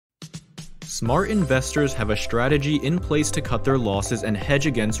Smart investors have a strategy in place to cut their losses and hedge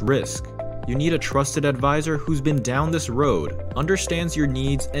against risk. You need a trusted advisor who's been down this road, understands your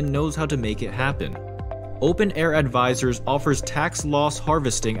needs, and knows how to make it happen. OpenAir Advisers offers tax loss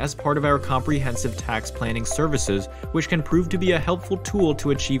harvesting as part of our comprehensive tax planning services, which can prove to be a helpful tool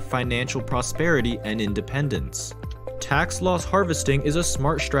to achieve financial prosperity and independence. Tax loss harvesting is a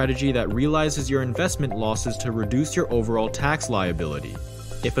smart strategy that realizes your investment losses to reduce your overall tax liability.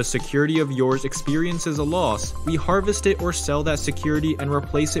 If a security of yours experiences a loss, we harvest it or sell that security and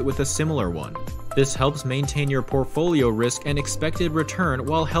replace it with a similar one. This helps maintain your portfolio risk and expected return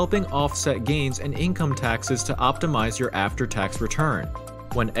while helping offset gains and income taxes to optimize your after-tax return.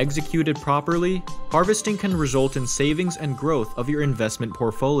 When executed properly, harvesting can result in savings and growth of your investment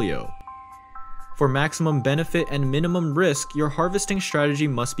portfolio. For maximum benefit and minimum risk, your harvesting strategy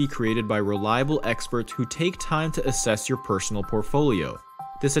must be created by reliable experts who take time to assess your personal portfolio.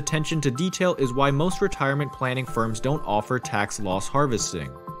 This attention to detail is why most retirement planning firms don't offer tax loss harvesting.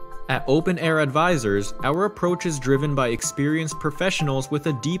 At OpenAir Advisers, our approach is driven by experienced professionals with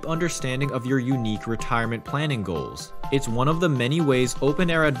a deep understanding of your unique retirement planning goals. It's one of the many ways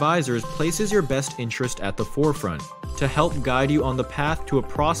OpenAir Advisers places your best interest at the forefront, to help guide you on the path to a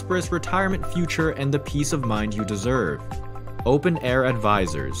prosperous retirement future and the peace of mind you deserve. OpenAir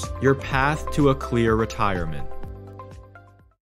Advisers, your path to a clear retirement.